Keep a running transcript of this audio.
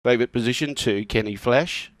Favourite position 2, Kenny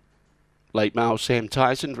Flash. Late male Sam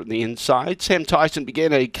Tyson from the inside. Sam Tyson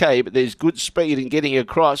began okay, but there's good speed in getting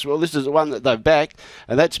across. Well, this is the one that they've backed,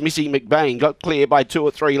 and that's Missy McBain. Got clear by 2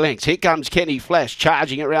 or 3 lengths. Here comes Kenny Flash,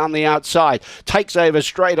 charging around the outside. Takes over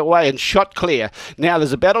straight away and shot clear. Now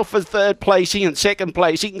there's a battle for third placing and second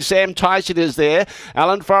placing. Sam Tyson is there.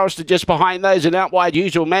 Alan Forrester just behind those and out wide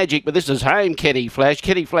Usual Magic, but this is home Kenny Flash.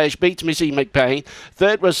 Kenny Flash beats Missy McBain.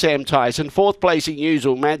 Third was Sam Tyson. Fourth placing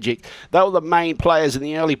Usual Magic. They were the main players in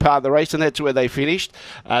the early part of the race, and that's where they finished.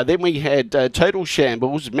 Then we had Total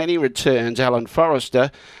Shambles, Many Returns. Alan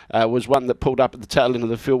Forrester was one that pulled up at the tail end of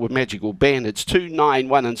the field with Magical Bandits. 2, 9,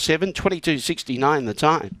 1 and 7, 22.69 the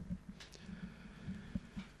time.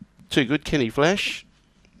 Too good, Kenny Flash.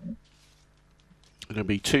 It'll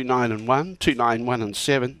be 2, 9 and 1, 2, 9, 1 and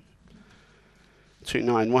 7, 2,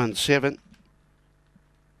 9, 1, 7.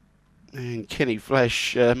 And Kenny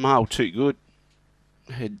Flash, mile too good.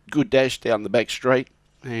 Had good dash down the back straight,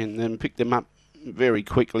 and then picked them up very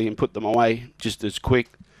quickly and put them away just as quick.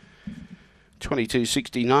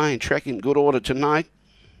 22.69, tracking good order tonight.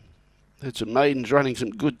 That's a maidens running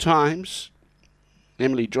some good times.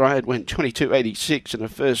 Emily Dryad went 22.86, and her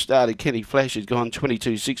first starter, Kenny Flash, has gone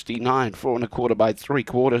 22.69, 4 1/4 by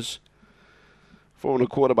 3/4. 4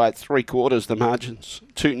 1/4 by 3/4 the margins.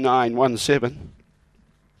 2.917.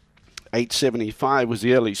 8.75 was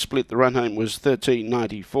the early split. The run home was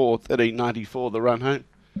 13.94. 13.94 the run home.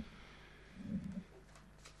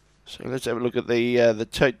 So let's have a look at the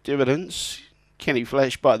tote dividends. Kenny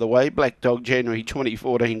Flash, by the way, Black Dog, January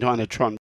 2014, Dynatron.